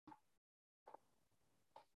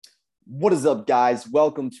What is up, guys?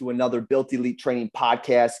 Welcome to another Built Elite Training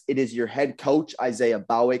podcast. It is your head coach, Isaiah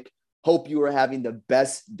Bowick. Hope you are having the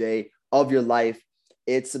best day of your life.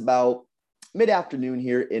 It's about mid-afternoon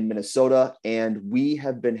here in Minnesota, and we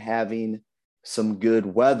have been having some good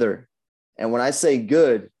weather. And when I say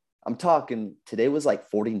good, I'm talking today was like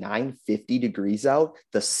 49, 50 degrees out.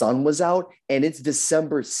 The sun was out, and it's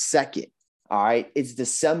December 2nd. All right, it's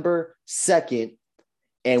December 2nd.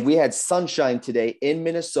 And we had sunshine today in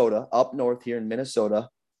Minnesota, up north here in Minnesota,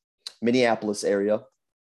 Minneapolis area.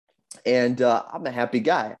 And I'm a happy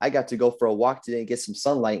guy. I got to go for a walk today and get some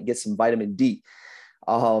sunlight and get some vitamin D.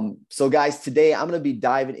 So guys, today I'm going to be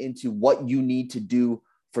diving into what you need to do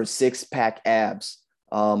for six-pack abs.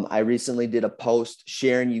 I recently did a post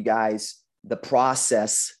sharing you guys the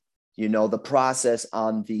process, the process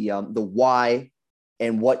on the why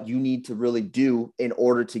and what you need to really do in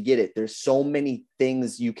order to get it. There's so many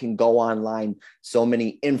things you can go online, so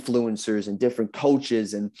many influencers and different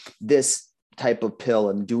coaches and this type of pill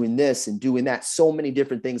and doing this and doing that, so many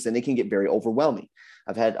different things, and it can get very overwhelming.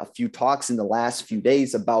 I've had a few talks in the last few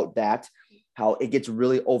days about that, how it gets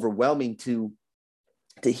really overwhelming to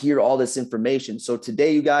hear all this information. So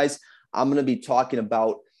today, you guys, I'm going to be talking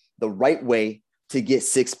about the right way to get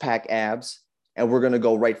six-pack abs, and we're going to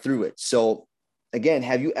go right through it. So again,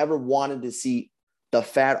 have you ever wanted to see the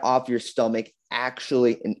fat off your stomach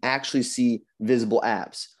actually see visible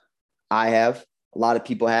abs? I have. A lot of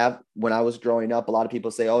people have. When I was growing up, a lot of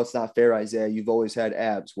people say, oh, it's not fair, Isaiah. You've always had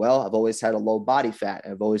abs. Well, I've always had a low body fat.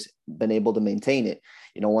 I've always been able to maintain it.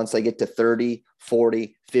 Once I get to 30,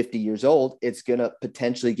 40, 50 years old, it's going to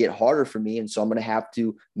potentially get harder for me. And so I'm going to have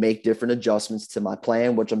to make different adjustments to my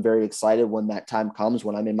plan, which I'm very excited when that time comes,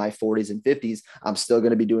 when I'm in my 40s and 50s. I'm still going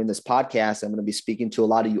to be doing this podcast. I'm going to be speaking to a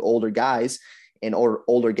lot of you older guys and or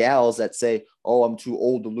older gals that say, oh, I'm too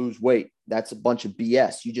old to lose weight. That's a bunch of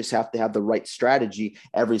BS. You just have to have the right strategy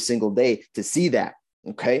every single day to see that.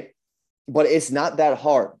 Okay. But it's not that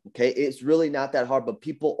hard. Okay. It's really not that hard, but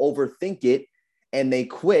people overthink it and they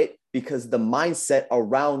quit because the mindset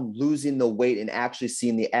around losing the weight and actually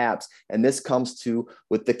seeing the abs. And this comes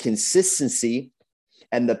with the consistency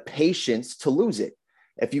and the patience to lose it.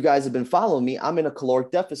 If you guys have been following me, I'm in a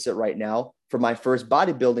caloric deficit right now for my first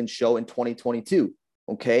bodybuilding show in 2022.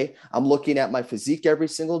 Okay. I'm looking at my physique every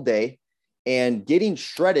single day, and getting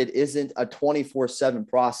shredded isn't a 24/7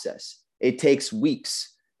 process. It takes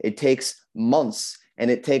weeks, it takes months, and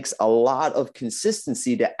it takes a lot of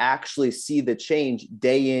consistency to actually see the change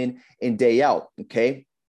day in and day out. Okay.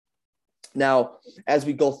 Now, as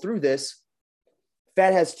we go through this,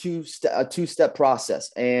 fat has a two-step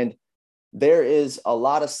process, and there is a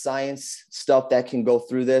lot of science stuff that can go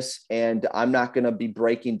through this. And I'm not going to be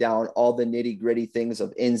breaking down all the nitty-gritty things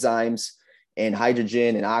of enzymes and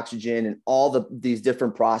hydrogen and oxygen and all these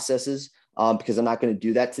different processes, because I'm not going to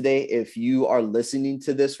do that today. If you are listening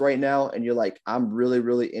to this right now and you're like, I'm really,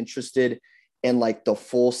 really interested in like the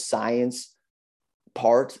full science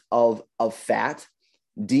part of fat,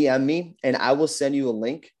 DM me and I will send you a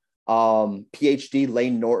link. PhD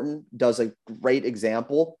Lane Norton does a great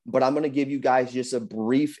example, but I'm going to give you guys just a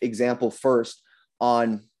brief example first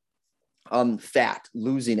on fat,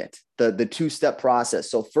 losing it, the two-step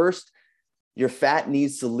process. So first, your fat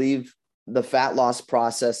needs to leave. The fat loss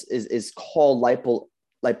process is called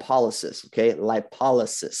lipolysis. Okay.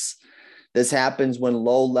 Lipolysis. This happens when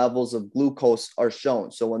low levels of glucose are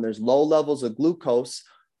shown. So when there's low levels of glucose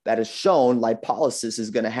that is shown, lipolysis is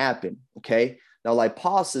going to happen. Okay. Now,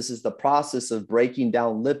 lipolysis is the process of breaking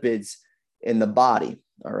down lipids in the body.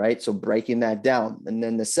 All right. So breaking that down. And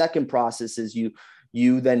then the second process is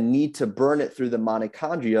you then need to burn it through the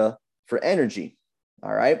mitochondria for energy.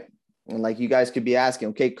 All right. And like you guys could be asking,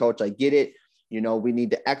 okay, coach, I get it. We need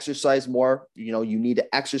to exercise more. You need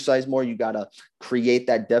to exercise more. You got to create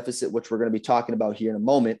that deficit, which we're going to be talking about here in a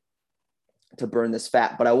moment, to burn this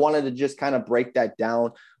fat. But I wanted to just kind of break that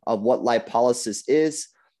down of what lipolysis is,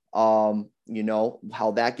 how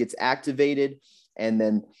that gets activated, and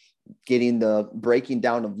then getting the breaking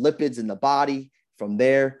down of lipids in the body. From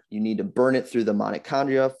there, you need to burn it through the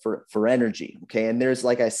mitochondria for energy. Okay. And there's,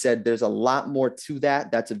 like I said, there's a lot more to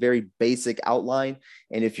that. That's a very basic outline.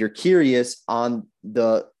 And if you're curious on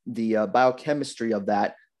the biochemistry of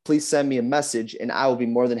that, please send me a message and I will be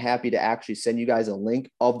more than happy to actually send you guys a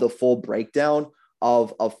link of the full breakdown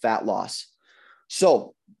of fat loss.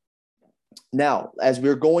 So now, as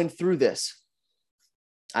we're going through this,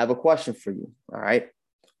 I have a question for you. All right.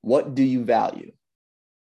 What do you value?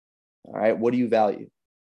 All right. What do you value?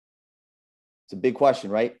 It's a big question,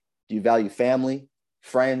 right? Do you value family,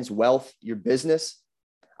 friends, wealth, your business?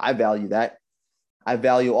 I value that. I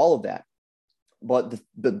value all of that. But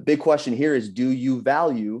the big question here is, do you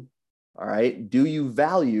value, all right, do you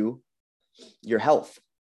value your health?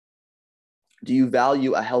 Do you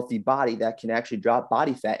value a healthy body that can actually drop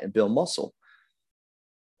body fat and build muscle?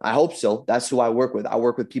 I hope so. That's who I work with. I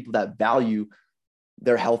work with people that value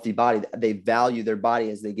their healthy body. They value their body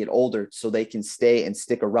as they get older so they can stay and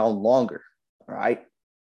stick around longer. All right.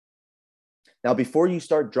 Now, before you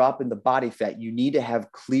start dropping the body fat, you need to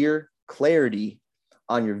have clarity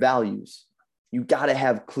on your values. You got to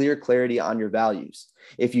have clarity on your values.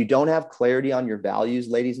 If you don't have clarity on your values,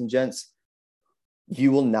 ladies and gents,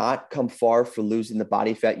 you will not come far for losing the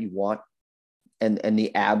body fat you want and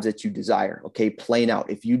the abs that you desire. Okay, plain out.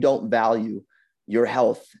 If you don't value your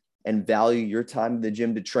health and value your time in the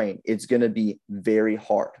gym to train, it's going to be very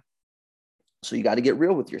hard. So you got to get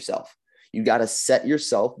real with yourself. You got to sit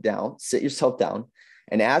yourself down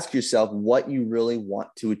and ask yourself what you really want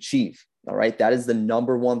to achieve. All right. That is the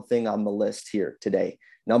number one thing on the list here today.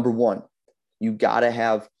 Number one, you got to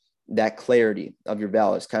have that clarity of your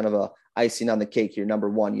values, kind of a icing on the cake here. Number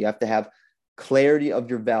one, you have to have clarity of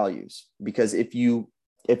your values, because if you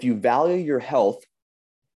value your health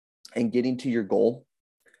and getting to your goal,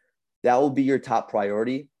 that will be your top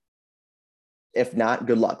priority. If not,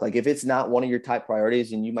 good luck. Like if it's not one of your top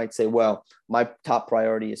priorities, and you might say, well, my top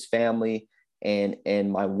priority is family and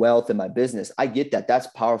my wealth and my business. I get that. That's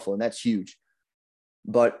powerful and that's huge.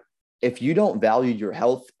 But if you don't value your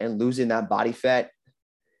health and losing that body fat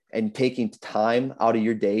and taking time out of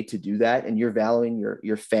your day to do that, and you're valuing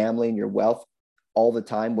your family and your wealth all the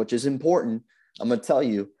time, which is important, I'm going to tell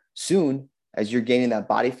you, soon as you're gaining that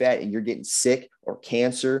body fat and you're getting sick or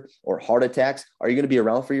cancer or heart attacks, are you going to be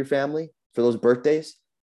around for your family, for those birthdays,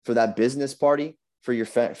 for that business party, for your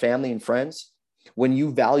family and friends? When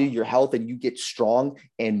you value your health and you get strong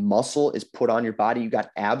and muscle is put on your body, you got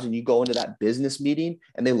abs, and you go into that business meeting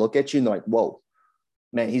and they look at you and they're like, whoa,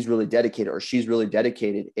 man, he's really dedicated, or she's really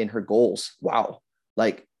dedicated in her goals. Wow.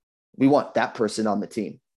 Like, we want that person on the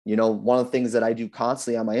team. You know, one of the things that I do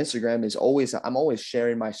constantly on my Instagram is I'm always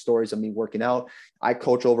sharing my stories of me working out. I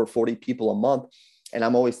coach over 40 people a month, and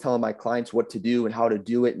I'm always telling my clients what to do and how to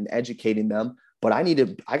do it and educating them. But I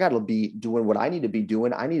got to be doing what I need to be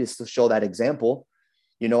doing. I need to show that example.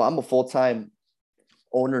 You know, I'm a full-time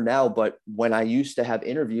owner now, but when I used to have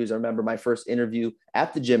interviews, I remember my first interview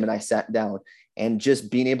at the gym, and I sat down, and just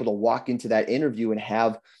being able to walk into that interview and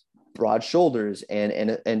have broad shoulders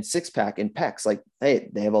and six pack and pecs, like, hey,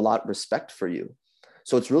 they have a lot of respect for you.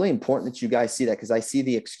 So it's really important that you guys see that, because I see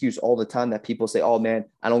the excuse all the time that people say, oh man,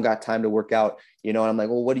 I don't got time to work out, you know? And I'm like,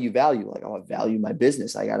 well, what do you value? Like, oh, I value my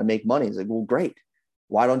business. I got to make money. It's like, well, great.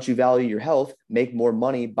 Why don't you value your health, make more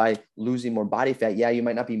money by losing more body fat? Yeah, you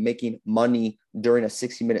might not be making money during a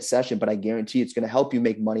 60-minute session, but I guarantee it's going to help you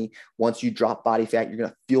make money. Once you drop body fat, you're going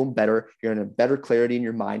to feel better. You're going to have better clarity in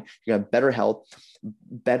your mind. You're going to have better health,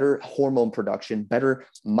 better hormone production, better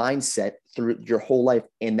mindset through your whole life.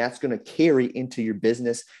 And that's going to carry into your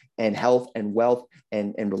business and health and wealth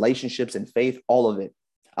and relationships and faith, all of it.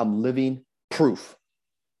 I'm living proof.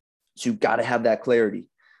 So you've got to have that clarity.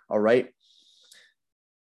 All right.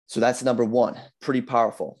 So that's number one, pretty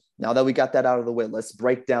powerful. Now that we got that out of the way, let's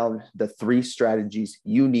break down the 3 strategies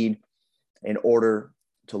you need in order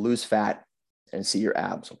to lose fat and see your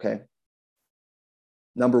abs, okay?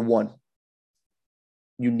 Number 1,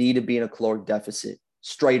 you need to be in a caloric deficit,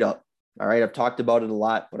 straight up, all right? I've talked about it a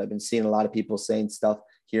lot, but I've been seeing a lot of people saying stuff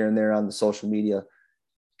here and there on the social media.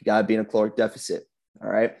 You got to be in a caloric deficit, all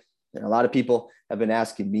right? And a lot of people have been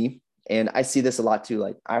asking me, and I see this a lot too.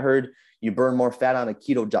 Like, I heard you burn more fat on a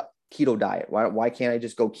keto diet. Why can't I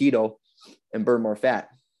just go keto and burn more fat?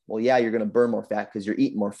 Well, yeah, you're going to burn more fat because you're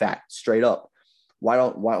eating more fat, straight up. Why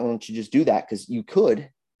don't you just do that? Because you could,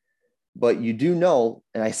 but you do know,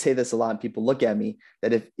 and I say this a lot, and people look at me,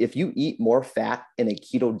 that if you eat more fat in a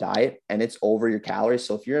keto diet and it's over your calories,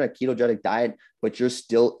 so if you're in a ketogenic diet, but you're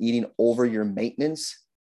still eating over your maintenance,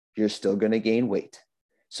 you're still going to gain weight.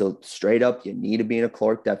 So straight up, you need to be in a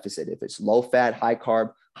caloric deficit. If it's low fat, high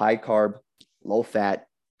carb, low fat,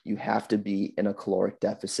 you have to be in a caloric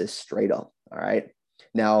deficit straight up. All right.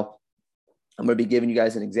 Now, I'm going to be giving you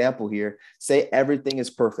guys an example here. Say everything is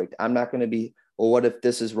perfect. I'm not going to be, well, what if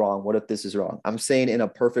this is wrong? What if this is wrong? I'm saying in a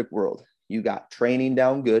perfect world, you got training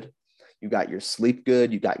down good. You got your sleep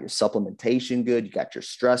good. You got your supplementation good. You got your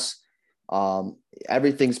stress.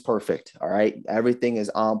 Everything's perfect. All right. Everything is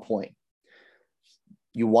on point.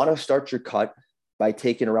 You want to start your cut by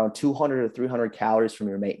taking around 200 to 300 calories from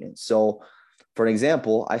your maintenance. So for an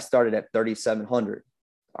example, I started at 3,700.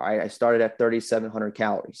 All right. I started at 3,700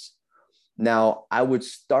 calories. Now I would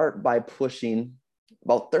start by pushing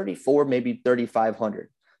about 34, maybe 3,500.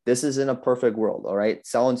 this isn't a perfect world. All right.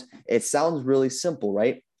 It sounds really simple,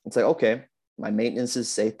 right? It's like, okay, my maintenance is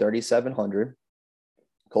say 3,700.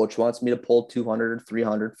 Coach wants me to pull 200 or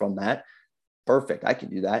 300 from that. Perfect. I can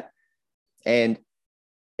do that. And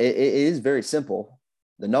it is very simple.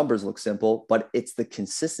 The numbers look simple, but it's the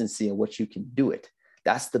consistency in which you can do it.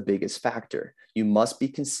 That's the biggest factor. You must be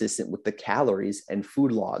consistent with the calories and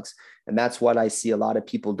food logs. And that's what I see a lot of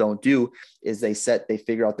people don't do is they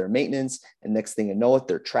figure out their maintenance, and next thing you know it,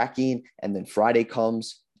 they're tracking. And then Friday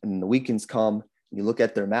comes and then the weekends come. And you look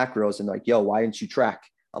at their macros and like, yo, why didn't you track?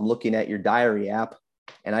 I'm looking at your diary app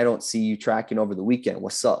and I don't see you tracking over the weekend.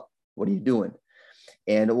 What's up? What are you doing?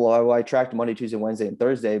 And well, I tracked Monday, Tuesday, Wednesday, and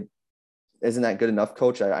Thursday. Isn't that good enough,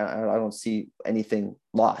 coach? I don't see anything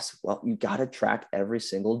lost. Well, you got to track every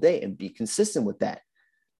single day and be consistent with that,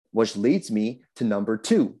 which leads me to number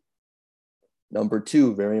two. Number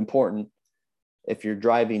two, very important. If you're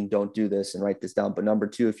driving, don't do this and write this down. But number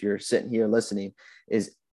two, if you're sitting here listening,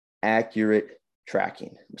 is accurate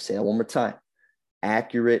tracking. I'll say that one more time.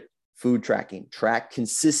 Accurate food tracking. Track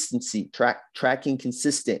consistency. Tracking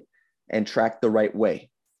consistent and track the right way.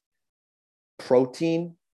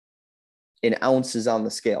 Protein in ounces on the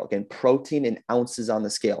scale. Again, protein in ounces on the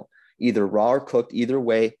scale, either raw or cooked, either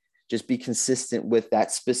way. Just be consistent with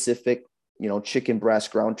that specific, chicken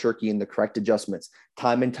breast, ground turkey, and the correct adjustments.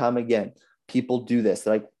 Time and time again, people do this.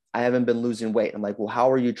 They're like, I haven't been losing weight. I'm like, well,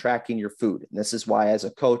 how are you tracking your food? And this is why, as a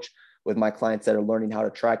coach with my clients that are learning how to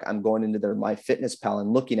track, I'm going into their MyFitnessPal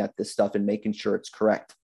and looking at this stuff and making sure it's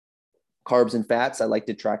correct. Carbs and fats, I like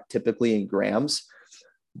to track typically in grams,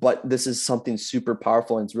 but this is something super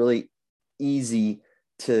powerful and it's really easy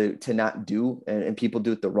to not do, and people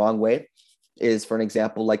do it the wrong way. Is, for an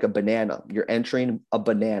example, like a banana. You're entering a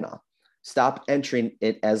banana. Stop entering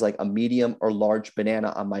it as like a medium or large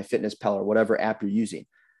banana on MyFitnessPal or whatever app you're using.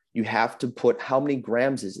 You have to put how many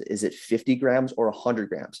grams is it? Is it 50 grams or 100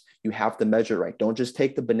 grams? You have to measure right. Don't just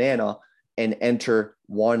take the banana and enter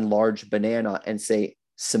one large banana and say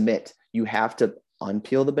submit. You have to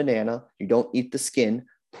unpeel the banana. You don't eat the skin.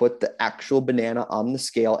 Put the actual banana on the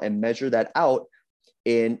scale and measure that out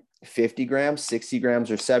in 50 grams, 60 grams,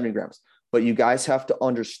 or 70 grams. But you guys have to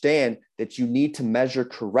understand that you need to measure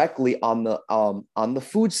correctly on the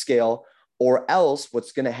food scale, or else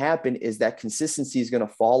what's going to happen is that consistency is going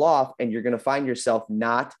to fall off and you're going to find yourself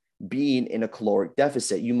not being in a caloric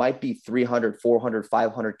deficit. You might be 300, 400,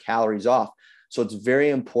 500 calories off. So it's very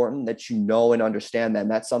important that you know and understand that.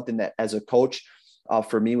 And that's something that as a coach,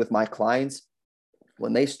 for me with my clients,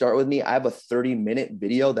 when they start with me, I have a 30-minute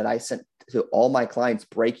video that I sent to all my clients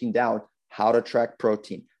breaking down how to track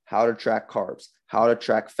protein, how to track carbs, how to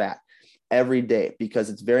track fat every day, because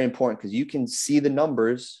it's very important because you can see the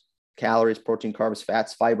numbers, calories, protein, carbs,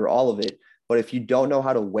 fats, fiber, all of it. But if you don't know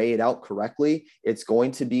how to weigh it out correctly, it's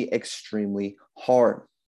going to be extremely hard.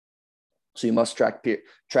 So you must track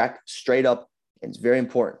straight up. And it's very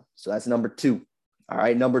important. So that's number two. All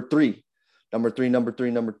right. Number three.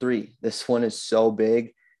 This one is so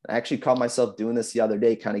big. I actually caught myself doing this the other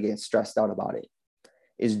day, kind of getting stressed out about it,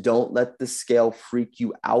 is don't let the scale freak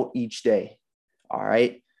you out each day. All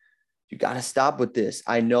right. You got to stop with this.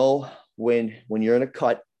 I know when you're in a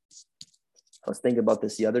cut, I was thinking about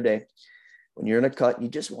this the other day. When you're in a cut, you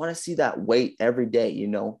just want to see that weight every day,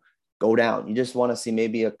 go down. You just want to see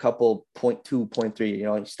maybe a couple 0.2,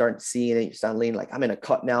 0.3, you start seeing it. You start leaning like I'm in a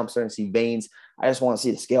cut now. I'm starting to see veins. I just want to see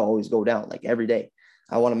the scale always go down like every day.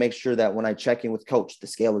 I want to make sure that when I check in with coach, the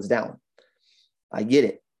scale is down. I get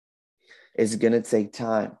it. It's going to take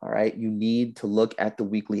time. All right. You need to look at the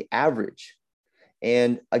weekly average.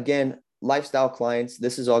 And again, lifestyle clients,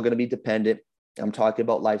 this is all going to be dependent. I'm talking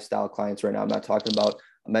about lifestyle clients right now. I'm not talking about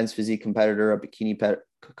a men's physique competitor, a bikini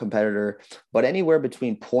competitor, but anywhere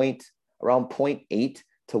between around 0.8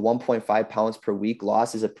 to 1.5 pounds per week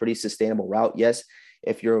loss is a pretty sustainable route. Yes,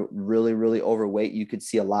 if you're really, really overweight, you could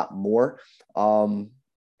see a lot more.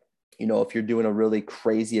 If you're doing a really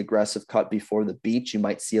crazy aggressive cut before the beach, you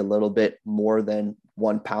might see a little bit more than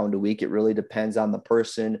 1 pound a week. It really depends on the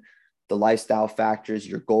person, the lifestyle factors,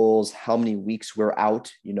 your goals, how many weeks we're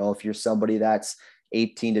out. If you're somebody that's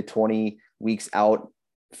 18 to 20 weeks out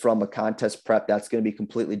from a contest prep, that's going to be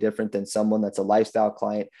completely different than someone that's a lifestyle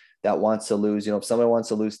client that wants to lose. If someone wants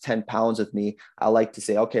to lose 10 pounds with me, I like to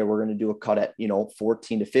say, okay, we're going to do a cut at,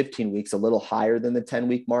 14 to 15 weeks, a little higher than the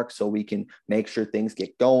 10-week mark. So we can make sure things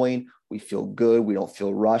get going. We feel good. We don't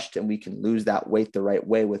feel rushed, and we can lose that weight the right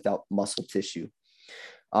way without muscle tissue.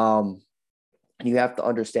 You have to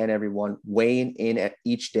understand, everyone, weighing in at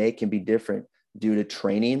each day can be different due to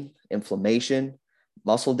training, inflammation,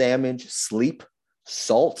 muscle damage, sleep,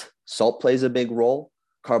 salt. Salt plays a big role.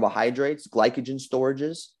 carbohydrates, glycogen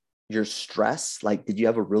storages, your stress. Like, did you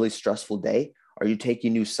have a really stressful day? Are you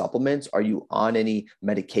taking new supplements? Are you on any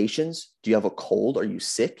medications? Do you have a cold? Are you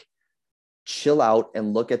sick? Chill out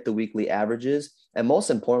and look at the weekly averages. And most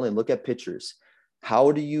importantly, look at pictures. How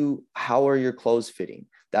are your clothes fitting?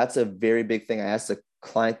 That's a very big thing. I asked a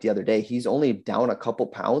client the other day, he's only down a couple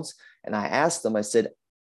pounds. And I asked him, I said,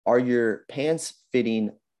 are your pants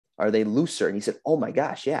fitting? Are they looser? And he said, oh my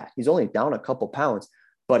gosh, yeah, he's only down a couple pounds,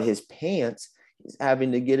 but his pants, he's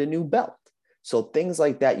having to get a new belt. So things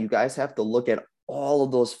like that, you guys have to look at all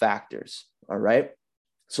of those factors. All right.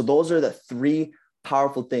 So those are the three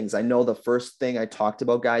powerful things. I know the first thing I talked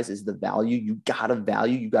about, guys, is the value. You got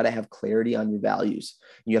to have clarity on your values.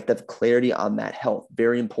 You have to have clarity on that health.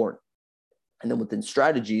 Very important. And then within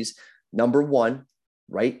strategies, number one,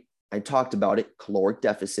 right? I talked about it, caloric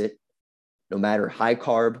deficit. No matter high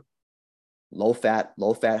carb, low fat,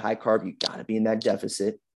 high carb, you got to be in that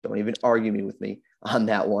deficit. Don't even argue with me on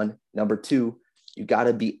that one. Number two, you got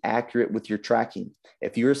to be accurate with your tracking.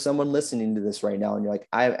 If you're someone listening to this right now and you're like,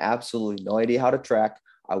 I have absolutely no idea how to track,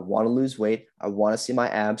 I want to lose weight, I want to see my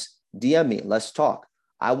abs, DM me, let's talk.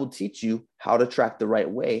 I will teach you how to track the right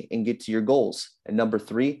way and get to your goals. And number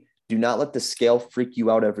three, do not let the scale freak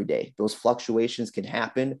you out every day. Those fluctuations can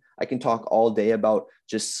happen. I can talk all day about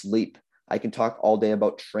just sleep. I can talk all day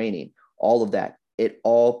about training, all of that. It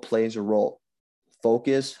all plays a role.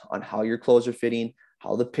 Focus on how your clothes are fitting,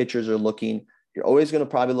 how the pictures are looking. You're always going to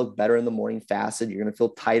probably look better in the morning fasted. You're going to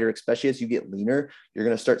feel tighter, especially as you get leaner. You're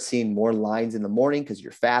going to start seeing more lines in the morning because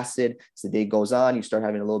you're fasted. As the day goes on, you start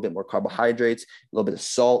having a little bit more carbohydrates, a little bit of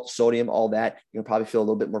salt, sodium, all that. You're going to probably feel a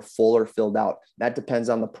little bit more fuller, filled out. That depends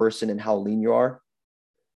on the person and how lean you are.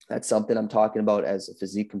 That's something I'm talking about as a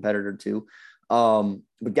physique competitor too.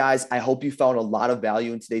 But guys, I hope you found a lot of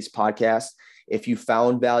value in today's podcast. If you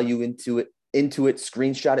found value into it,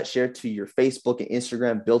 screenshot it, share it to your Facebook and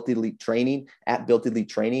Instagram, Built Elite Training, at Built Elite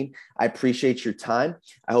Training. I appreciate your time.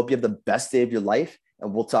 I hope you have the best day of your life,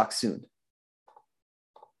 and we'll talk soon.